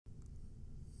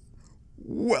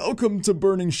Welcome to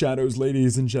Burning Shadows,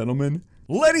 ladies and gentlemen.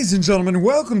 Ladies and gentlemen,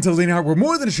 welcome to Leonhart. We're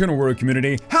more than a channel, we're a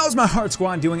community. How's my heart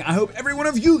squad doing? I hope every one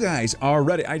of you guys are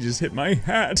ready. I just hit my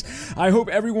hat. I hope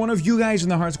every one of you guys in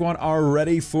the heart squad are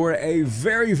ready for a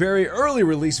very, very early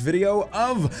release video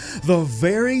of the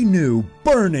very new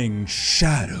Burning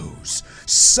Shadows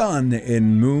Sun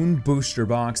and Moon Booster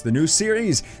Box, the new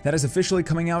series that is officially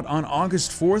coming out on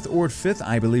August 4th or 5th,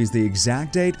 I believe is the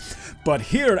exact date. But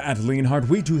here at Leonhart,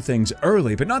 we do things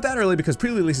early, but not that early because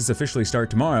pre-releases officially start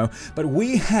tomorrow. But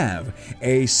we have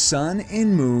a Sun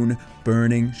and Moon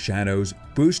Burning Shadows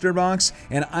booster box,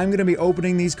 and I'm going to be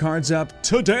opening these cards up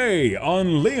today on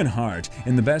Leonhart.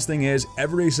 And the best thing is,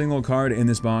 every single card in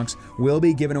this box will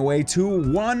be given away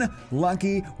to one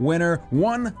lucky winner,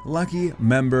 one lucky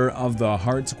member of the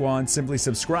Heart Squad. Simply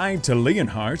subscribe to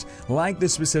Leonhart, like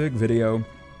this specific video,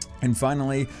 and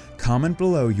finally, comment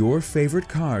below your favorite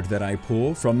card that I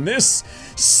pull from this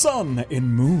Sun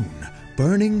and Moon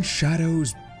Burning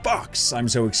Shadows box. I'm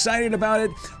so excited about it.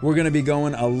 We're gonna be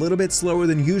going a little bit slower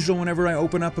than usual whenever I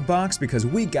open up a box because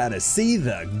we gotta see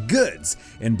the goods.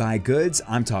 And by goods,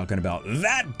 I'm talking about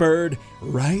that bird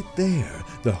right there.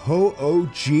 The Ho-Oh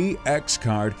GX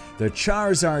card, the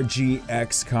Charizard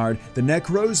GX card, the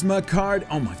Necrozma card.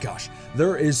 Oh my gosh,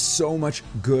 there is so much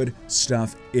good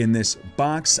stuff in this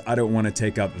box. I don't want to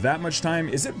take up that much time.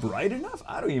 Is it bright enough?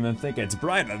 I don't even think it's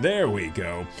bright enough. There we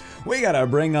go. We gotta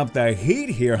bring up the heat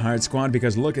here, Heart Squad,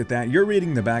 because look at that. You're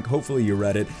reading the back. Hopefully you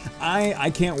read it.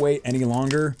 I can't wait any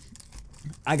longer.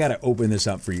 I gotta open this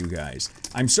up for you guys.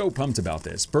 I'm so pumped about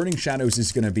this. Burning Shadows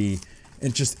is gonna be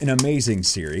just an amazing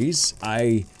series.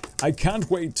 I can't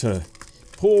wait to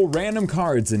pull random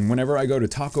cards, and whenever I go to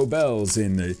Taco Bell's,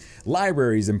 in the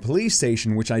libraries and police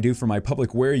station, which I do for my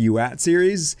public Where You At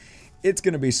series, it's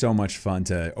gonna be so much fun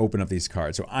to open up these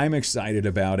cards. So I'm excited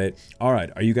about it. All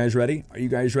right, are you guys ready? Are you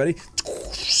guys ready?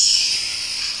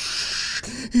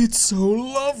 It's so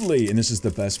lovely, and this is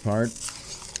the best part.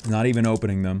 Not even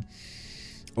opening them.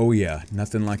 Oh yeah,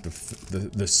 nothing like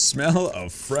the smell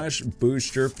of fresh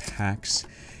booster packs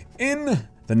in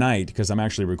the night, because I'm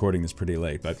actually recording this pretty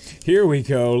late, but here we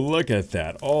go. Look at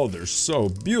that. Oh, they're so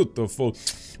beautiful.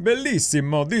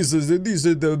 Bellissimo. These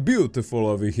are the beautiful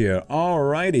over here.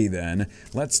 Alrighty then.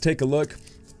 Let's take a look.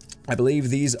 I believe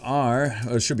these are,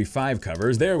 it should be 5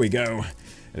 covers. There we go.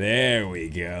 There we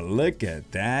go. Look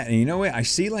at that. And you know what? I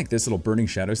see like this little Burning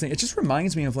Shadows thing. It just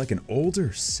reminds me of like an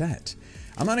older set.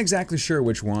 I'm not exactly sure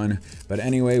which one, but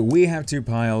anyway, we have 2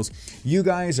 piles. You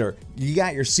guys you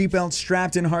got your seatbelt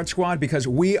strapped in, Heart Squad, because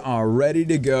we are ready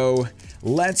to go.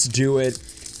 Let's do it.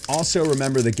 Also,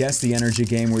 remember the Guess the Energy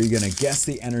game, where you're gonna guess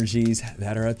the energies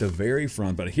that are at the very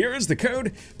front. But here is the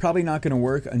code. Probably not gonna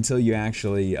work until you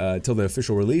actually, till the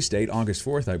official release date, August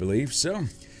 4th, I believe. So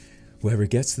whoever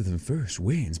gets to them first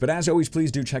wins. But as always,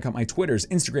 please do check out my Twitters,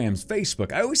 Instagrams,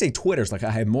 Facebook. I always say Twitters like I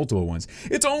have multiple ones.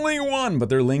 It's only one, but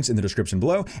there are links in the description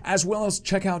below, as well as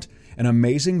check out an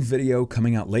amazing video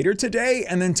coming out later today,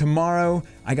 and then tomorrow,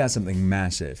 I got something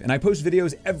massive. And I post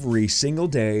videos every single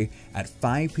day at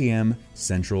 5 p.m.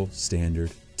 Central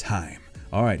Standard Time.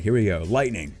 All right, here we go.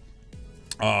 Lightning.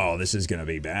 Oh, this is gonna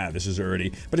be bad. This is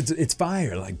already, but it's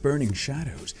fire, like Burning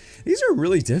Shadows. These are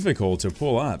really difficult to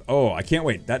pull up. Oh, I can't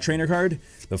wait. That trainer card,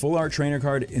 the full art trainer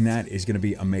card in that is gonna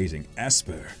be amazing.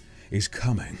 Esper is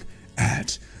coming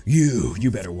at you.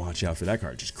 You better watch out for that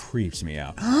card. It just creeps me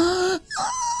out.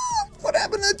 What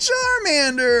happened to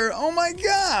Charmander? Oh my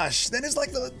gosh, that is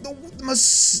like the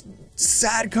most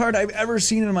sad card I've ever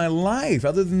seen in my life,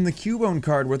 other than the Cubone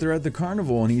card where they're at the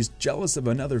carnival and he's jealous of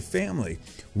another family.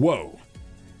 Whoa.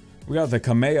 We got the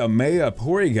Kamehameha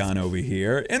Porygon over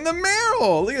here, and the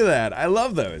Meryl! Look at that, I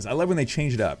love those. I love when they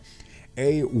change it up.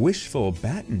 A Wishful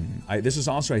Baton. This is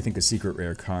also, I think, a secret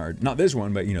rare card. Not this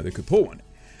one, but you know, they could pull one.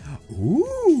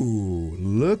 Ooh,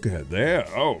 look at that.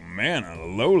 Oh man, a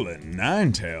Alolan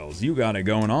Ninetales. You got it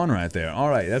going on right there.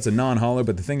 Alright, that's a non-holo,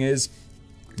 but the thing is,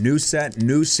 new set,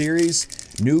 new series,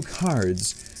 new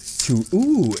cards to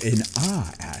ooh and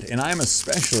ah at. And I'm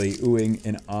especially oohing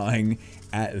and ahhing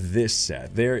at this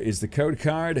set. There is the code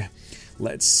card.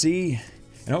 Let's see.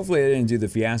 And hopefully I didn't do the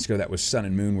fiasco that was Sun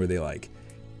and Moon where they like,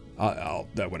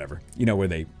 whatever. You know, where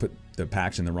they put the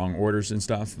packs in the wrong orders and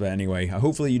stuff. But anyway,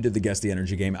 hopefully you did the Guess the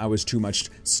Energy game. I was too much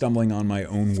stumbling on my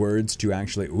own words to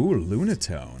actually, ooh,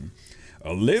 Lunatone.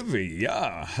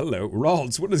 Olivia, hello.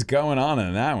 Ralts, what is going on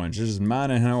in that one? Just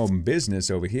minding her own business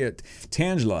over here.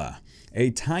 Tangela, a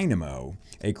Tynamo,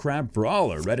 a Crab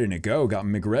Brawler, ready to go. Got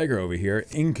McGregor over here.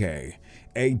 Inkay.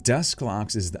 A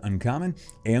Dusclops is the uncommon,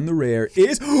 and the rare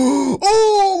is oh,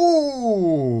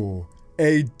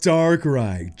 a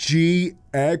Darkrai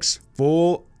GX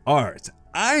full art.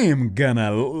 I am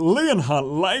gonna Leonhart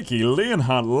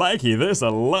likey this a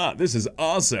lot. This is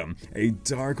awesome. A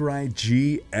Darkrai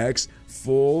GX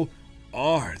full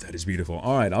art. That is beautiful.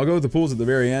 All right, I'll go with the pools at the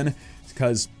very end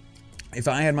because if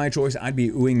I had my choice, I'd be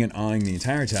oohing and awing the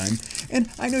entire time. And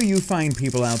I know you fine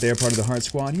people out there, part of the Heart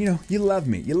Squad, you know, you love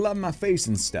me. You love my face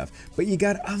and stuff. But you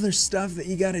got other stuff that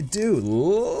you gotta do.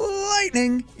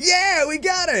 Lightning! Yeah, we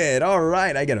got it!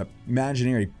 Alright, I got an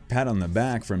imaginary pat on the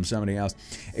back from somebody else.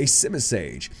 A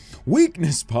Simisage.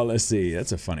 Weakness Policy.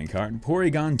 That's a funny card.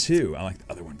 Porygon 2. I like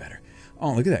the other one better.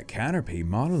 Oh, look at that Caterpie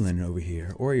modeling over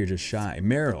here. Or you're just shy.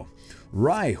 Meryl.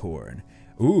 Rhyhorn.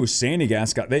 Ooh,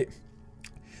 Sandygast got...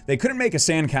 They couldn't make a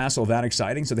sandcastle that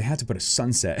exciting, so they had to put a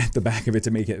sunset at the back of it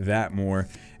to make it that more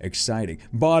exciting.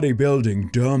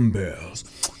 Bodybuilding dumbbells.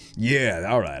 Yeah,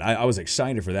 alright. I was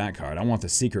excited for that card. I want the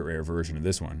secret rare version of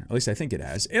this one. At least I think it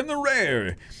has. And the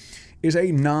rare is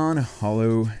a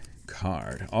non-holo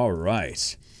card.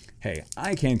 Alright. Hey,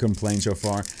 I can't complain so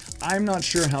far. I'm not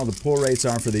sure how the pull rates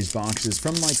are for these boxes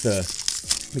from like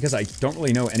because I don't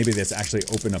really know anybody that's actually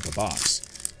opened up a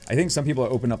box. I think some people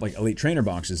open up like Elite Trainer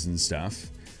boxes and stuff.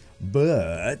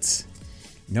 But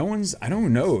no one's, I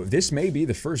don't know. This may be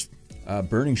the first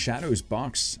Burning Shadows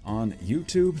box on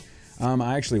YouTube.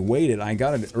 I actually waited. I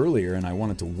got it earlier and I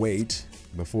wanted to wait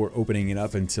before opening it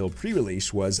up until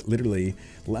pre-release was literally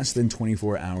less than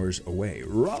 24 hours away.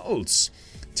 Rolls!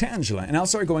 Tangela. And I'll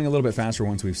start going a little bit faster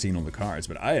once we've seen all the cards,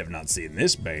 but I have not seen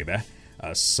this, baby.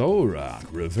 A Solrock.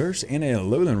 Reverse and a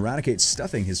Alolan Raticate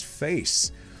stuffing his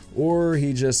face. Or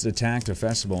he just attacked a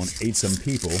festival and ate some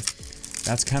people.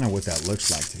 That's kind of what that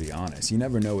looks like, to be honest. You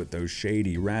never know with those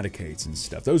shady Raticates and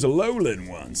stuff. Those Alolan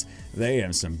ones, they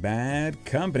have some bad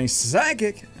company.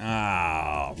 Psychic!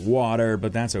 Ah, water,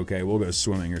 but that's okay. We'll go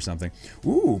swimming or something.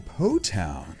 Ooh,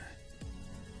 Potown.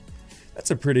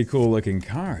 That's a pretty cool looking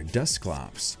card.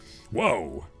 Dusclops.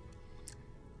 Whoa!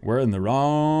 We're in the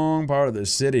wrong part of the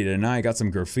city tonight. Got some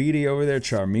graffiti over there.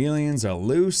 Charmeleons are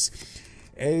loose.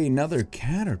 Another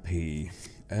Caterpie.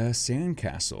 A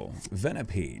Sandcastle.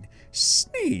 Venipede.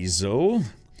 Sneasel.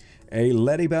 A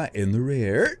Lediba in the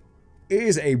rear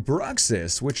is a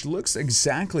Bruxish, which looks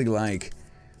exactly like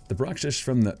the Bruxish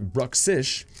from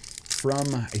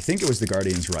I think it was the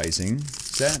Guardians Rising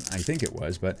set. I think it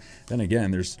was, but then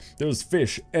again, there's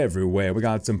fish everywhere. We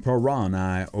got some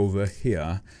piranha over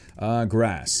here.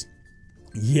 Grass.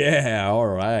 Yeah,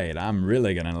 alright. I'm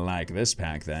really gonna like this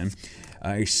pack then.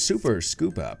 A Super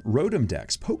Scoop Up, Rotom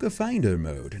Dex, Poke Finder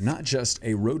mode. Not just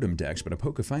a Rotom Dex, but a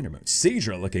Poke Finder mode.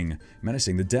 Seadra looking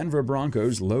menacing. The Denver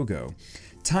Broncos logo.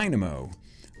 Tynamo.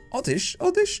 Oddish.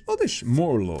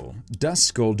 Morlul.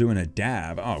 Duskull doing a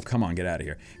dab. Oh, come on, get out of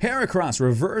here. Heracross,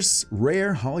 reverse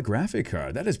rare holographic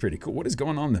card. That is pretty cool. What is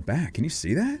going on in the back? Can you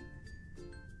see that?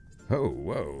 Oh,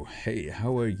 whoa. Hey,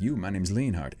 how are you? My name's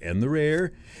Leonhart. And the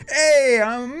rare. Hey,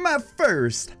 my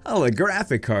first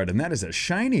holographic card, and that is a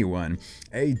shiny one.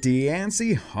 A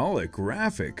Deancey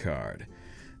holographic card.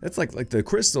 That's like the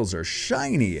crystals are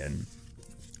shiny, and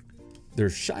they're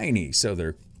shiny, so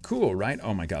they're cool, right?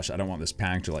 Oh my gosh, I don't want this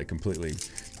pack to like completely...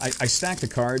 I stack the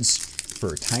cards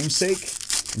for time's sake.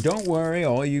 Don't worry,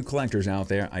 all you collectors out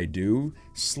there, I do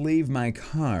sleeve my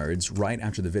cards right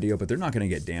after the video, but they're not going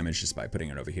to get damaged just by putting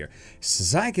it over here.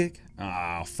 Psychic.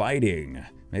 Ah, fighting.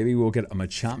 Maybe we'll get a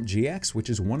Machamp GX, which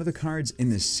is one of the cards in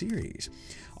this series.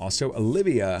 Also,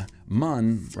 Olivia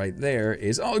Munn right there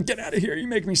is... Oh, get out of here, you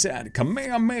make me sad.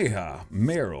 Kamehameha.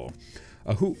 Meryl.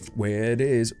 Where it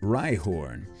is,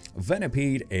 Rhyhorn.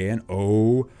 Venipede, and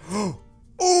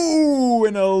Ooh,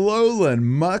 an Alolan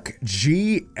Muck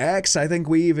GX. I think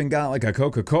we even got like a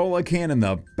Coca-Cola can in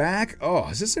the back. Oh,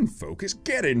 is this in focus?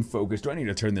 Get in focus. Do I need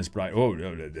to turn this bright? Oh,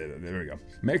 there we go.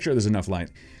 Make sure there's enough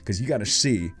light because you got to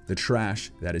see the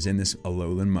trash that is in this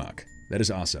Alolan Muck. That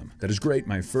is awesome. That is great.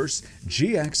 My first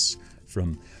GX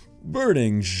from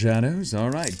Burning Shadows. All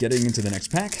right, getting into the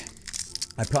next pack.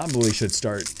 I probably should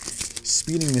start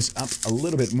speeding this up a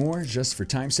little bit more just for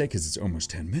time's sake because it's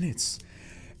almost 10 minutes.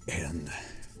 And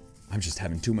I'm just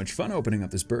having too much fun opening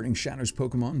up this Burning Shadows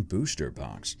Pokemon booster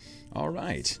box.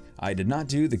 Alright, I did not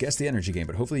do the Guess the Energy game,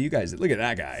 but hopefully you guys did. Look at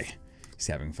that guy. He's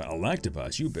having fun.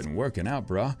 Electabuzz, you've been working out,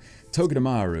 bruh.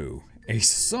 Togedemaru, a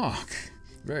Sock.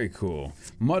 Very cool.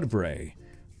 Mudbray,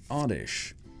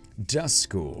 Oddish,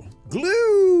 Duskull,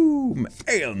 Gloom,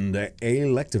 and a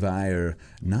Electivire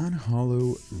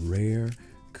non-holo rare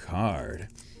card.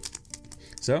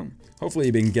 So, hopefully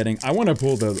you've been getting... I want to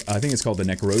pull the... I think it's called the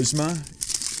Necrozma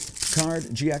card,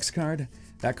 GX card.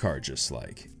 That card just,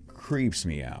 like, creeps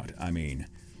me out. I mean,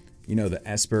 you know, the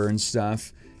Esper and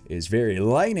stuff is very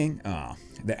lightning.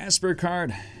 The Esper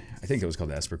card... I think it was called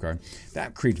the Esper card.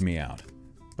 That creeped me out.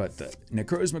 But the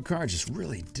Necrozma card just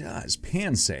really does.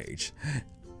 Pansage.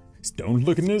 Don't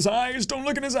look in his eyes. Don't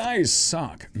look in his eyes.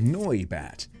 Sock.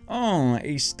 Noibat. Oh,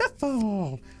 a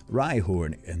Stuffle.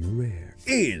 Rhyhorn. And the rare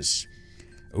is...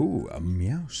 Ooh, a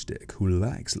Meowstic who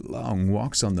likes long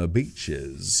walks on the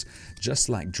beaches, just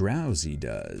like Drowsy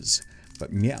does.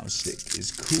 But Meowstic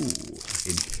is cool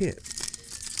and hip.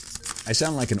 I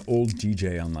sound like an old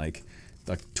DJ on like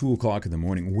 2 o'clock in the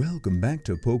morning. Welcome back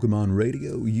to Pokemon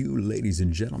Radio, you ladies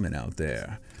and gentlemen out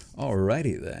there.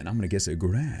 Alrighty then, I'm gonna guess a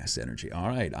grass energy.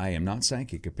 Alright, I am not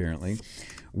psychic apparently.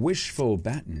 Wishful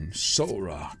Baton,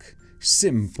 Solrock,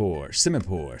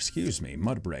 Simipour, excuse me,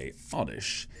 Mudbray,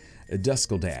 Oddish,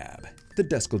 Duskuldab, the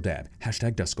Duskuldab,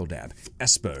 hashtag Duskuldab,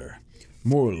 Esper,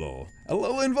 Morlul,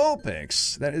 Alolan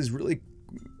Vulpix, that is really,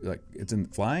 like, it's in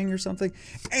flying or something,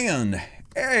 and,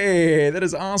 hey, that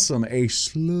is awesome, a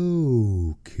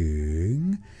Slowking,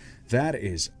 that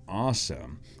is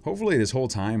awesome. Hopefully this whole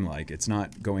time, like, it's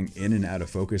not going in and out of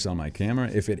focus on my camera.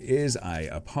 If it is, I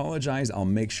apologize. I'll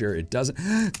make sure it doesn't.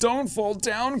 Don't fall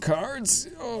down, cards.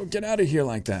 Oh, get out of here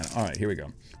like that. All right, here we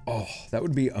go. Oh, that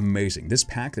would be amazing. This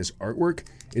pack, this artwork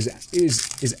is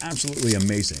absolutely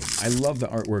amazing. I love the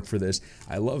artwork for this.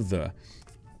 I love the...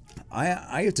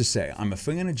 I have to say, I'm a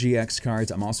fan of GX cards.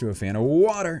 I'm also a fan of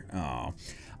water. Oh,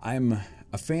 I'm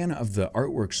a fan of the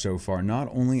artwork so far, not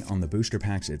only on the booster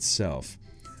packs itself,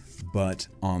 but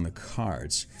on the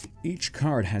cards. Each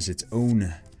card has its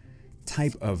own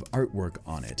type of artwork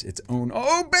on it. Its own,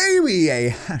 oh baby,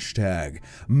 a hashtag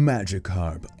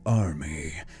Magikarp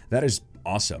army. That is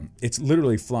awesome. It's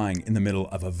literally flying in the middle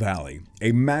of a valley.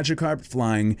 A Magikarp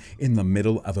flying in the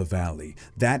middle of a valley.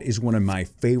 That is one of my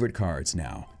favorite cards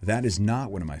now. That is not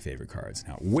one of my favorite cards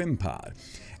now. Wimpod.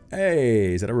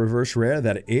 Hey, is that a reverse rare?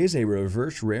 That is a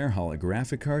reverse rare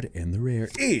holographic card, and the rare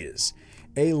is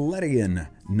a Ledian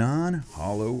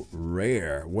non-holo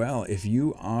rare. Well, if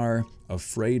you are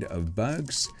afraid of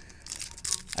bugs,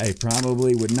 I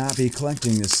probably would not be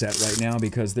collecting this set right now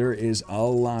because there is a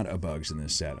lot of bugs in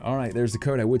this set. All right, there's the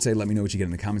code. I would say let me know what you get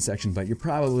in the comment section, but you're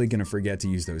probably going to forget to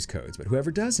use those codes. But whoever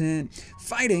doesn't,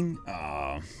 fighting,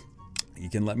 you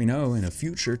can let me know in a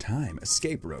future time.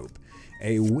 Escape Rope,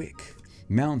 a Wick,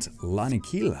 Mount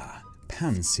Lanakila,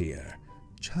 Panseer,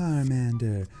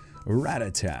 Charmander,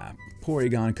 Rattata,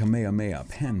 Porygon, Kamehameha,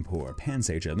 Panpour,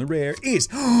 Pansage, and the rare is,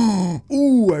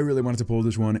 ooh, I really wanted to pull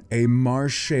this one, a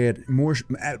Marshadow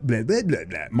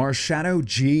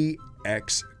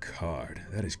GX card.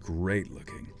 That is great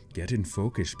looking. Get in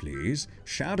focus, please.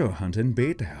 Shadow Hunt and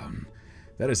Beatdown.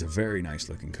 That is a very nice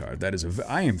looking card. That is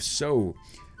I am so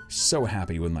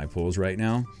happy with my pulls right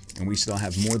now, and we still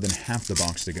have more than half the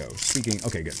box to go. Speaking,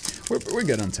 okay, good. We're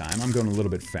good on time. I'm going a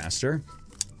little bit faster.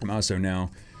 I'm also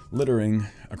now littering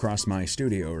across my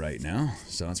studio right now,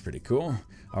 so that's pretty cool.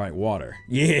 All right, water.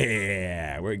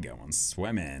 Yeah, we're going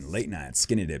swimming. Late night,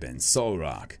 skinny dipping,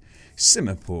 Solrock,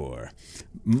 Simipour,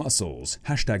 Muscles,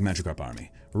 hashtag Magikarp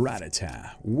Army,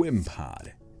 Rattata,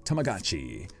 Wimpod,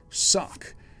 Tamagotchi,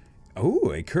 Sock,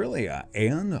 oh, a Kirlia,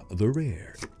 and the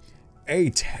rare,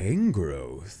 a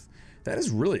Tangrowth. That is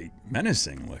really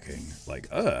menacing looking. Like,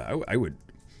 I would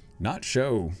not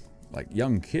show like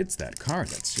young kids that card.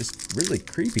 That's just really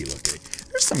creepy looking.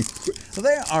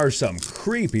 There are some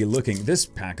creepy looking, this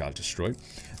pack got destroyed.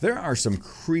 There are some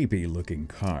creepy looking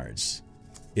cards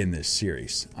in this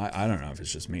series. I don't know if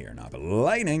it's just me or not, but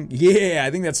Lightning, yeah,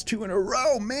 I think that's 2 in a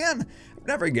row, man. I've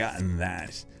never gotten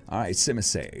that. All right,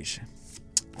 Simisage,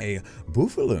 a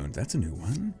Bouffaloon, that's a new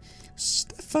one.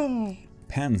 Stuffle,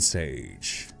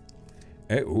 Pansage.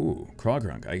 Hey, ooh,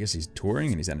 Krogrunk. I guess he's touring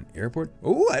and he's at an airport.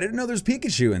 Ooh, I didn't know there's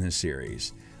Pikachu in this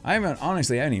series.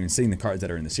 Honestly, I haven't even seen the cards that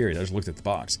are in the series. I just looked at the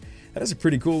box. That is a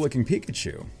pretty cool looking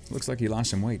Pikachu. Looks like he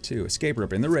lost some weight too. Escape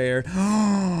Rope in the rare.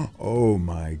 Oh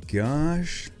my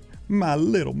gosh. My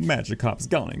little Magikarp's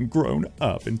gone and grown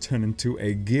up and turned into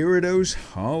a Gyarados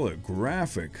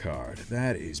holographic card.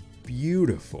 That is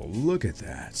beautiful. Look at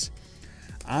that.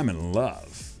 I'm in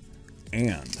love.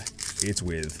 And it's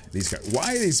with these cards.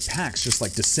 Why are these packs just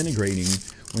like disintegrating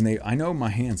when they, I know my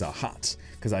hands are hot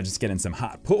because I just get in some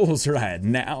hot pulls right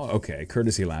now. Okay,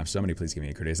 courtesy lap. Somebody please give me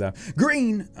a courtesy lap.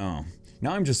 Green. Oh,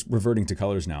 now I'm just reverting to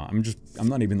colors now. I'm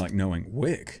not even like knowing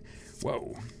Wick.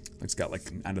 Whoa, it's got like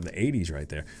out of the 80s right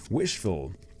there.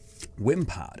 Wishful,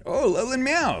 Wimpod. Oh, Alolan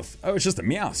Meowth. Oh, it's just a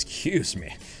Meowth.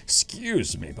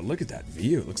 Excuse me. But look at that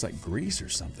view. It looks like grease or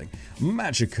something.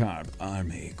 Magikarp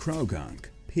Army, Krogunk,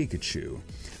 Pikachu,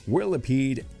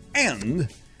 Whirlipede, and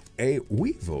a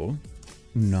Weevil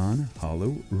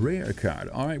non-holo rare card.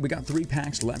 All right, we got 3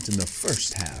 packs left in the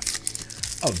first half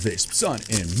of this Sun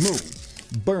and Moon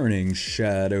Burning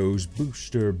Shadows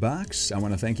booster box. I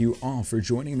want to thank you all for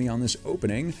joining me on this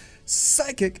opening.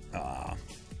 Psychic.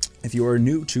 If you are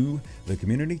new to the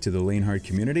community, to the Leonhart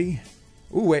community.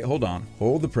 Ooh, wait, hold on.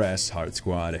 Hold the press, Heart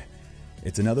Squad.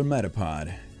 It's another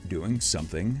Metapod doing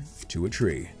something to a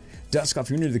tree. Duskoff, if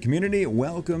you're new to the community,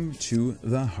 welcome to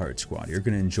the Heart Squad. You're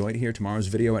going to enjoy it here. Tomorrow's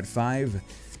video at 5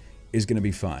 is going to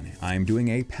be fun. I'm doing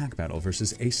a pack battle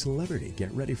versus a celebrity.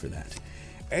 Get ready for that.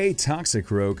 A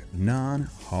Toxic Rogue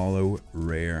non-holo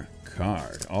rare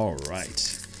card. All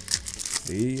right.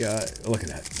 Look at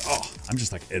that. Oh, I'm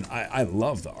just like, and I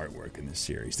love the artwork in this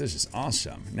series. This is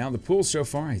awesome. Now the pools so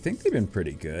far, I think they've been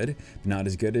pretty good. Not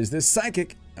as good as this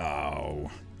Psychic. Oh,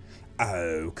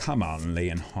 come on,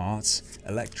 Leonhart.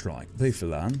 Electrolyte,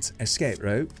 Buffalant, Escape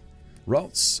Rope,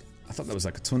 Rotz. I thought that was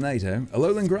like a tornado. A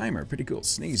Lowland Grimer, pretty cool.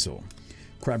 Sneasel,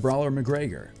 Crabrawler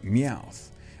McGregor,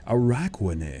 Meowth,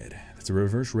 Araquanid. That's a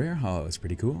reverse rare holo. It's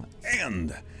pretty cool.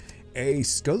 And a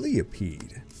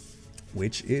Scolipede,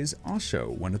 which is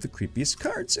also one of the creepiest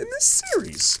cards in this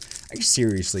series. I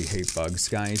seriously hate bugs,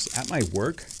 guys. At my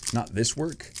work, not this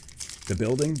work, the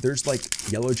building, there's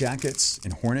like yellow jackets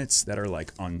and hornets that are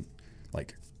like on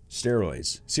like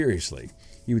steroids. Seriously.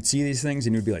 You would see these things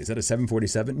and you'd be like, is that a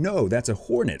 747? No, that's a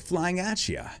hornet flying at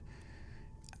you.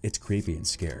 It's creepy and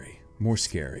scary. More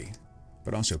scary,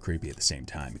 but also creepy at the same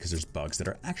time because there's bugs that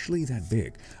are actually that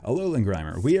big. A Lowland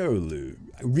Grimer,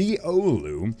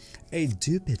 Riolu, a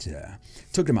Dupita,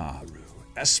 Togamaru,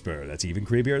 Esper, that's even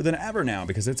creepier than ever now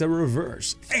because it's a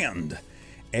reverse, and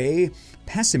a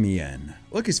Passimian.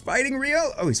 Look, he's fighting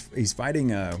Rio. Oh, he's fighting,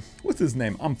 what's his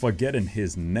name? I'm forgetting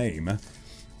his name.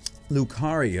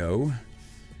 Lucario.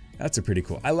 That's a pretty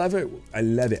cool. I love it. I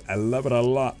love it. I love it a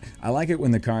lot. I like it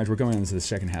when the cards, we're going into the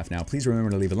second half now. Please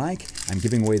remember to leave a like. I'm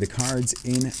giving away the cards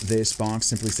in this box.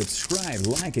 Simply subscribe,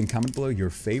 like, and comment below your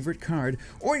favorite card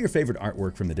or your favorite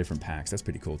artwork from the different packs. That's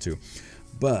pretty cool too.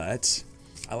 But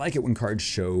I like it when cards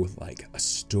show like a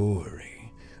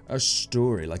story. A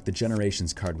story, like the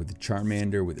Generations card with the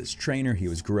Charmander, with his trainer. He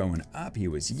was growing up, he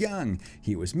was young,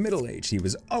 he was middle-aged, he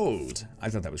was old. I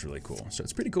thought that was really cool. So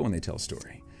it's pretty cool when they tell a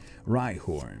story.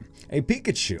 Rhyhorn, a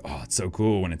Pikachu. Oh, it's so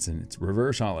cool when it's in its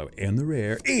reverse holo. And the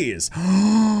rare is,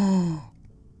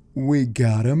 we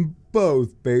got them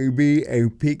both, baby. A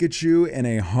Pikachu and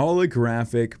a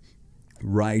holographic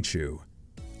Raichu.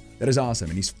 That is awesome.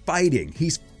 And he's fighting.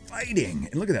 He's fighting.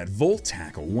 And look at that Volt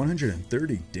Tackle,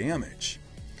 130 damage.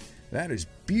 That is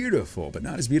beautiful, but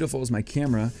not as beautiful as my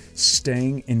camera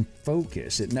staying in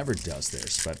focus. It never does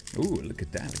this, but ooh, look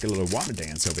at that. Look at a little water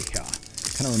dance over here.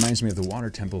 Kind of reminds me of the water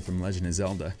temple from Legend of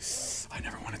Zelda. I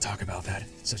never want to talk about that.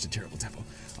 It's such a terrible temple.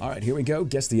 All right, here we go.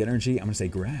 Guess the energy. I'm going to say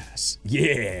grass.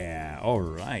 Yeah. All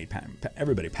right.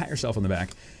 Everybody, pat yourself on the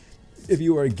back if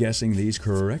you are guessing these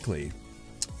correctly.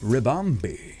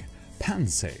 Ribombee,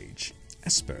 Pansage,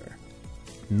 Esper,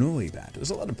 Noibat.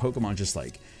 There's a lot of Pokemon just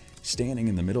like standing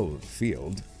in the middle of the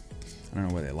field. I don't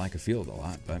know why they like a field a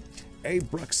lot, but a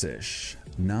Bruxish,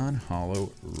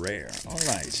 non-holo rare. All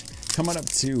right. Coming up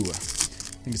to,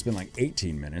 I think it's been like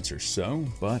 18 minutes or so,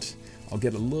 but I'll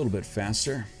get a little bit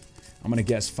faster. I'm gonna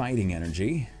guess fighting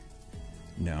energy.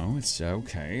 No, it's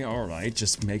okay. All right,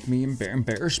 just make me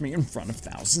embarrass me in front of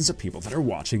thousands of people that are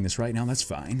watching this right now. That's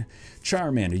fine.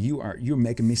 Charmander, you're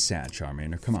making me sad,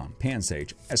 Charmander. Come on,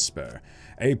 Pansage, Esper,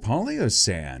 a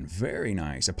Polyosan, very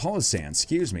nice. A Polyosan,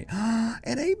 excuse me,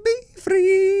 and a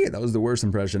Bee-Free. That was the worst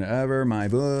impression ever. My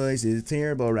voice is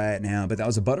terrible right now, but that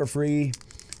was a Butterfree.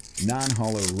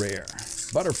 Non-holo rare.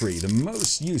 Butterfree, the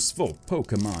most useful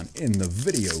Pokemon in the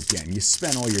video game. You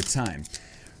spend all your time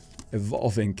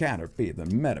evolving Caterpie, the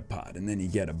Metapod, and then you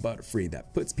get a Butterfree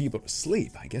that puts people to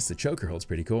sleep. I guess the Choker Hold's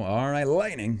pretty cool. All right,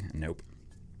 Lightning. Nope.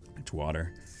 It's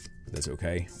water, but that's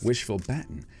okay. Wishful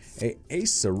Baton. A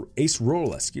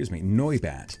Acerola, excuse me,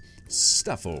 Noibat.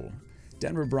 Stuffle.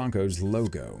 Denver Broncos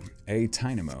logo. A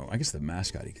Tynamo. I guess the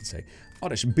mascot, you can say.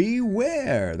 Oddish,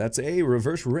 Beware. That's a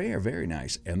reverse rare. Very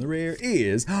nice. And the rare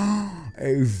is a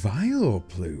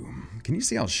Vileplume. Can you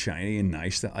see how shiny and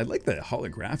nice that? I like the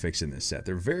holographics in this set.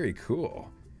 They're very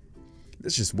cool.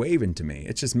 It's just waving to me.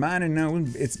 It's just minding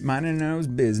its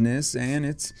business, and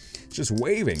it's just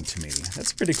waving to me.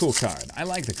 That's a pretty cool card. I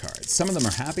like the cards. Some of them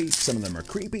are happy, some of them are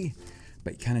creepy,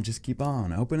 but you kind of just keep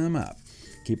on opening them up.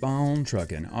 Keep on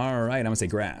trucking. All right, I'm gonna say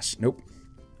grass. Nope.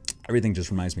 Everything just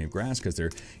reminds me of grass because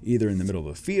they're either in the middle of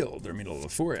a field or middle of a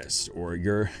forest, or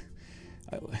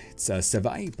it's a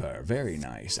Seviper. Very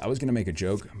nice. I was going to make a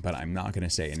joke, but I'm not going to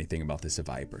say anything about the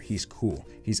Seviper. He's cool.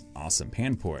 He's awesome.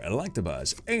 Panpour,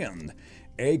 Electabuzz, and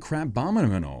a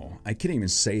Crabominable. I can't even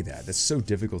say that. That's so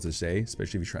difficult to say,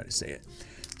 especially if you try to say it.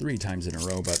 3 times in a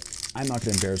row, but I'm not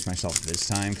going to embarrass myself this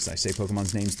time because I say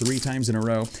Pokemon's names 3 times in a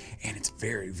row, and it's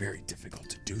very, very difficult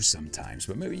to do sometimes.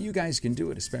 But maybe you guys can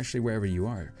do it, especially wherever you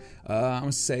are. I'm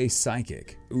going to say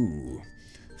Psychic. Ooh.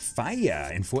 Fire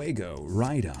and Fuego.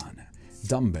 Rhydon.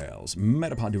 Dumbbells.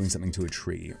 Metapod doing something to a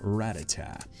tree.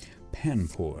 Rattata.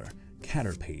 Panpour.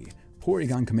 Caterpie.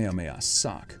 Porygon Kamehameha.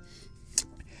 Sock.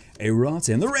 A Rot,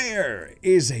 and the rare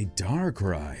is a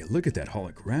Darkrai. Look at that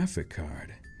holographic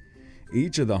card.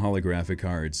 Each of the holographic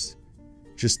cards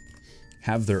just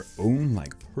have their own,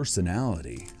 like,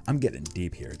 personality. I'm getting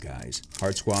deep here, guys.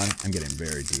 Heart Squad, I'm getting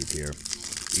very deep here.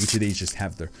 Each of these just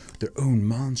have their own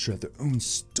mantra, their own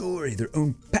story, their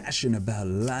own passion about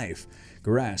life.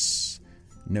 Grass,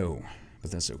 no,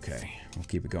 but that's okay. We'll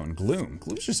keep it going. Gloom.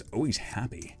 Gloom's just always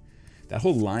happy. That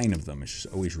whole line of them is just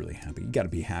always really happy. You gotta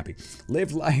be happy.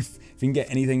 Live life. If you can get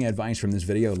anything advice from this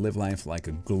video, live life like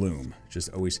a Gloom. Just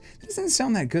always. It doesn't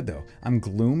sound that good though. I'm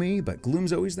gloomy, but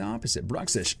Gloom's always the opposite.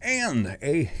 Bruxish and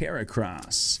a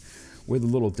Heracross with a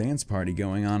little dance party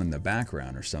going on in the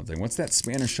background or something. What's that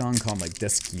Spanish song called, like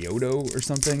Desquioto or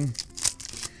something?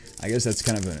 I guess that's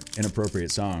kind of an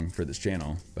inappropriate song for this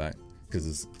channel, but because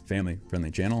it's a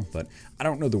family-friendly channel. But I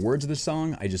don't know the words of the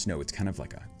song. I just know it's kind of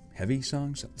like a heavy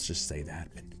song, so let's just say that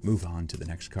and move on to the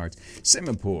next cards.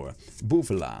 Simipour,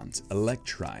 Bouffalant,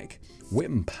 Electrike,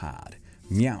 Wimpod,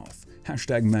 Meowth,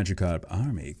 hashtag Magikarp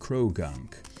Army,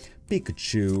 Krogunk,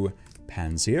 Pikachu,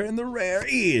 Pansear, and the rare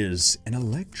is an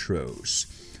Electros,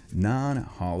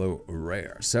 non-holo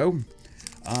rare. So,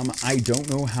 I don't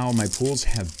know how my pulls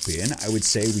have been. I would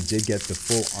say we did get the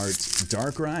full art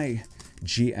Darkrai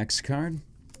GX card,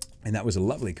 and that was a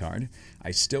lovely card.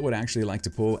 I still would actually like to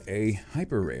pull a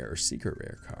hyper rare or secret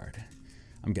rare card.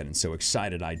 I'm getting so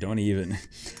excited I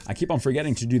keep on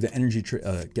forgetting to do the energy,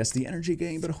 guess the energy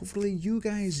game, but hopefully you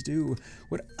guys do.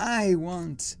 What I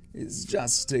want is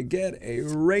just to get a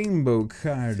rainbow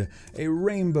card, a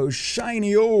rainbow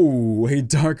shiny, oh, a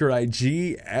Darkrai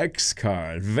GX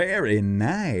card. Very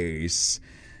nice.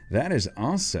 That is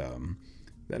awesome.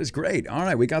 That is great. All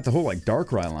right, we got the whole like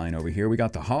Darkrai line over here. We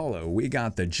got the holo, we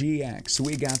got the GX,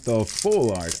 we got the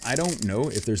full art. I don't know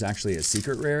if there's actually a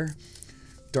secret rare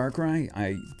Darkrai.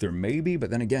 There may be, but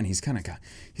then again, he's got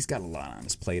a lot on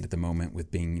his plate at the moment with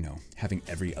being, you know, having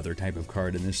every other type of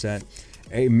card in this set.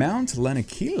 A Mount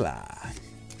Lanakila.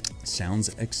 Sounds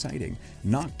exciting.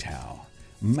 Noctowl,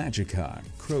 Magikarp,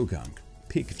 Krogunk,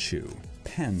 Pikachu,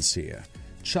 Pansear,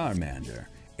 Charmander,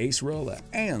 Ace Rolla,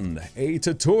 and a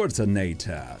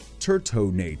Turtonator.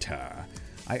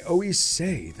 I always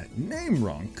say that name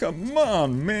wrong. Come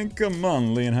on, man. Come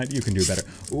on, Leonhart. You can do better.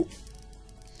 Oh,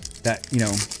 that, you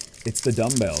know, it's the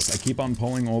dumbbells. I keep on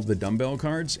pulling all of the dumbbell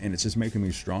cards, and it's just making me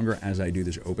stronger as I do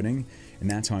this opening, and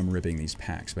that's how I'm ripping these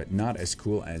packs, but not as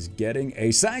cool as getting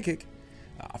a Psychic.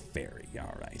 Fairy.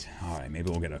 All right, maybe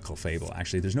we'll get a Clefable.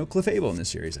 Actually, there's no Clefable in this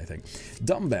series, I think.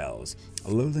 Dumbbells,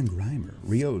 Alolan Grimer,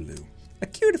 Riolu, a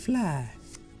Cutiefly,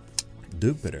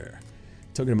 Jupiter,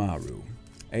 Togedemaru,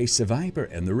 a Seviper,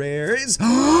 and the rare is...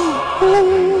 Oh,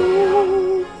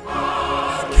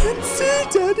 I can see,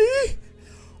 Daddy!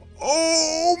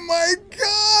 Oh my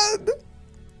God!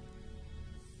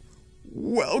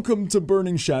 Welcome to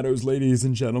Burning Shadows, ladies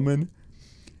and gentlemen.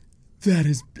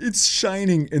 It's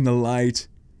shining in the light.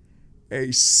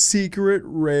 A secret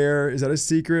rare. Is that a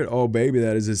secret? Oh, baby,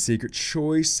 that is a secret.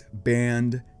 Choice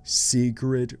Band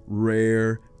secret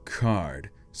rare card.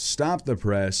 Stop the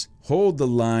press. Hold the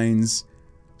lines.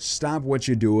 Stop what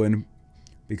you're doing,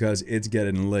 because it's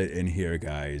getting lit in here,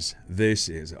 guys. This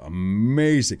is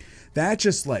amazing. That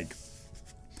just like,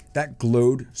 that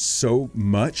glowed so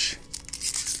much.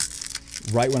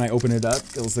 Right when I opened it up,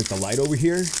 it was like the light over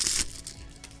here.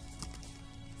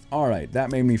 Alright,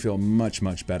 that made me feel much,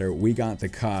 much better. We got the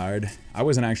card. I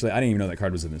didn't even know that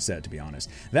card was in the set, to be honest.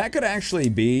 That could actually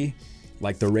be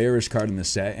like the rarest card in the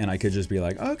set, and I could just be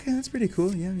like, okay, that's pretty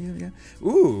cool. Yeah.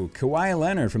 Ooh, Kawhi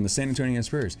Leonard from the San Antonio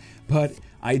Spurs. But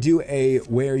I do a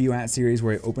Where Are You At series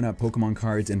where I open up Pokemon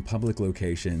cards in public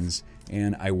locations,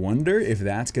 and I wonder if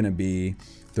that's going to be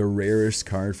the rarest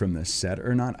card from the set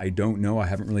or not. I don't know. I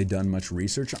haven't really done much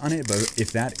research on it, but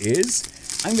if that is,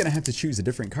 I'm going to have to choose a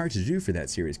different card to do for that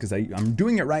series, because I'm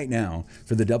doing it right now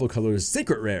for the Double Colors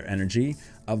Secret Rare Energy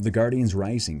of the Guardians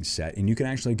Rising set, and you can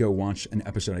actually go watch an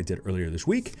episode I did earlier this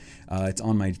week. It's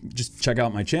on just check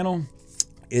out my channel.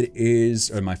 It is,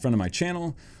 or my front of my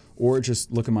channel, or just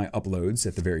look at my uploads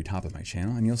at the very top of my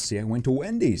channel, and you'll see I went to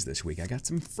Wendy's this week. I got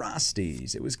some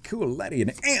Frosties. It was cool, Letty,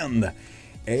 and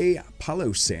a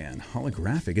Palosan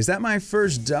holographic. Is that my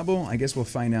first double? I guess we'll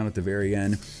find out at the very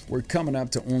end. We're coming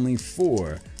up to only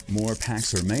 4 more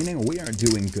packs remaining. We are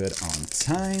doing good on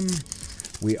time.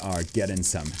 we are getting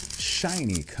some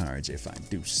shiny cards, if I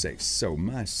do say so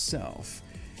myself.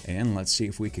 And let's see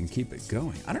if we can keep it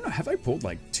going. I don't know, have I pulled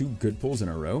like 2 good pulls in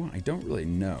a row? I don't really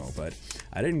know, but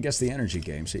I didn't guess the energy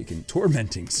game, so you can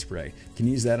Tormenting Spray. You can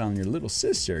use that on your little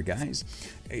sister, guys.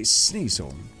 A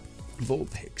Sneasel,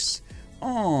 Vulpix.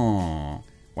 Oh,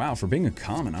 wow, for being a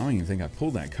common, I don't even think I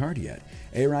pulled that card yet.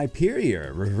 A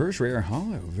Rhyperior, reverse rare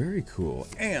holo, very cool.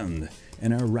 And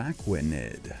an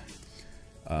Araquanid.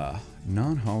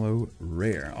 Non-holo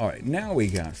rare. Alright, now we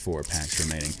got 4 packs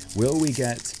remaining. Will we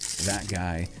get that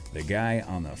guy, the guy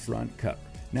on the front cover?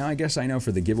 Now I guess I know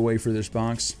for the giveaway for this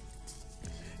box,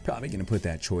 probably going to put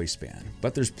that Choice Band.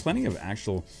 But there's plenty of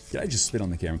actual, did I just spit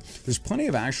on the camera? There's plenty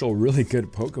of actual really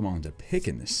good Pokemon to pick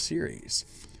in this series.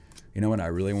 You know what I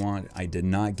really want? I did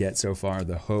not get so far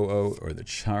the Ho-Oh or the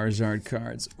Charizard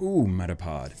cards. Ooh,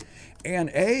 Metapod. And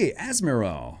a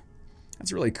Asmeral.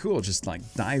 That's really cool, just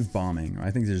like dive bombing. I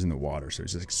think there's in the water, so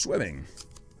it's just like swimming.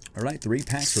 All right, 3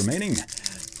 packs remaining.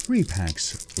 3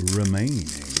 packs remaining.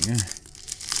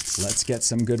 Let's get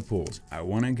some good pulls. I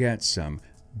want to get some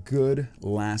good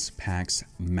last packs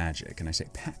magic. And I say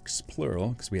packs,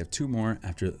 plural, because we have 2 more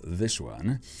after this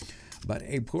one. But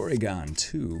a Porygon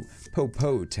 2,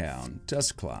 Popo Town,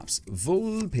 Dusclops,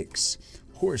 Vulpix,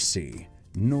 Horsey,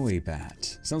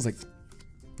 Noibat. Sounds like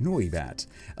Noibat,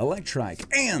 Electrike,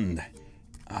 and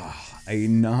a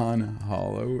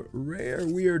non-holo rare.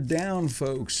 We are down,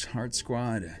 folks. Heart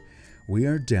Squad. We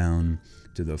are down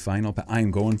to the final pack. I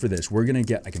am going for this. We're going to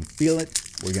get, I can feel it.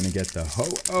 We're going to get the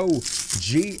Ho-Oh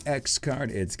GX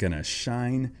card. It's going to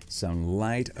shine some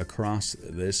light across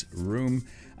this room.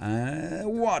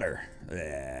 Water.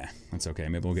 That's okay.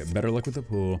 Maybe we'll get better luck with the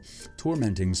pool.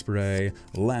 Tormenting Spray.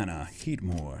 Lana.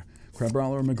 Heatmore.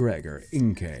 Crabrawler McGregor.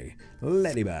 Inkay.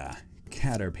 Lediba.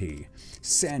 Caterpie,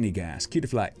 Sandygast,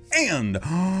 Cutiefly, and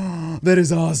that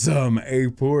is awesome! A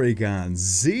Porygon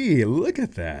Z. Look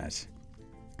at that.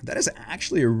 That is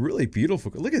actually a really beautiful.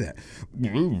 Look at that.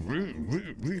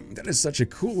 That is such a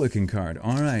cool looking card.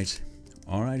 All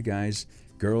right, guys,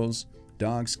 girls,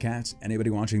 dogs, cats, anybody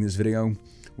watching this video,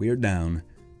 we are down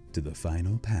to the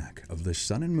final pack of the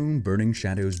Sun and Moon Burning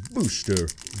Shadows booster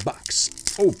box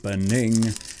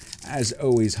opening. As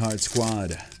always, Heart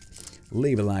Squad,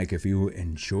 leave a like if you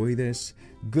enjoy this.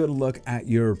 Good luck at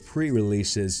your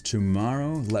pre-releases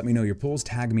tomorrow. Let me know your pulls.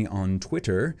 Tag me on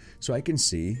Twitter so I can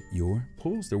see your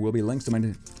pulls. There will be links to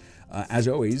my, as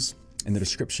always, in the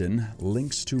description,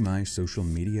 links to my social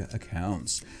media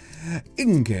accounts.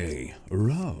 Inkay,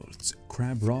 Ralts,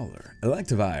 Crabrawler,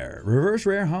 Electivire, Reverse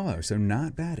Rare Holo, so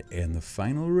not bad. And the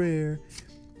final rare.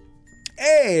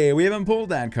 Hey, we haven't pulled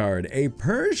that card. A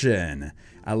Persian.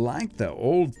 I like the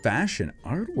old-fashioned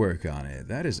artwork on it.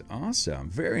 That is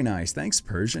awesome. Very nice. Thanks,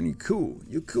 Persian. You cool.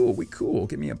 You cool. We cool.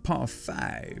 Give me a paw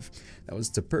 5. That was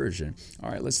to Persian.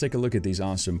 All right, let's take a look at these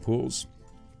awesome pulls.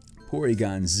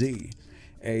 Porygon Z.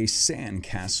 A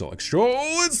Sandcastle Extra.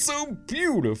 Oh, it's so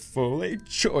beautiful. A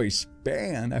Choice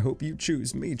Band. I hope you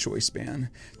choose me, Choice Band.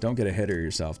 Don't get ahead of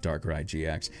yourself, Darkrai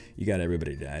GX. You got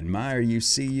everybody to admire you,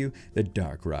 see you. The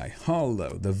Darkrai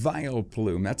Holo, the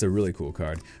Vileplume. That's a really cool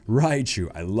card.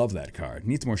 Raichu. I love that card.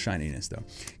 Needs more shininess, though.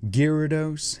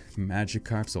 Gyarados.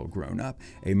 Magikarp's all grown up.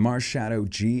 A Marshadow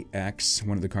GX.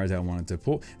 One of the cards I wanted to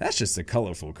pull. That's just a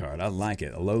colorful card. I like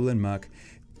it. Alolan Muck.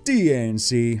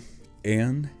 DNC.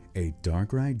 And a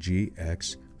Darkrai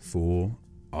GX full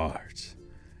art.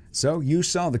 So you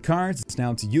saw the cards. It's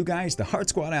now to you guys, the Heart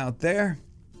Squad out there.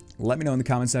 Let me know in the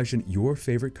comment section your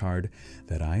favorite card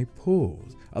that I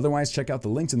pulled. Otherwise, check out the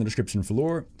links in the description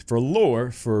for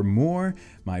more.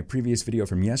 My previous video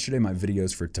from yesterday, my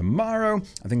videos for tomorrow.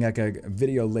 I think I got a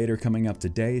video later coming up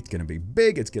today. It's going to be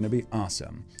big. It's going to be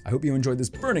awesome. I hope you enjoyed this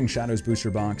Burning Shadows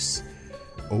booster box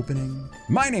opening.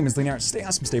 My name is Leonhart. Stay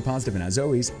awesome, stay positive, and as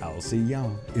always, I'll see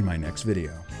y'all in my next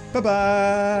video.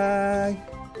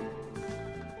 Bye-bye!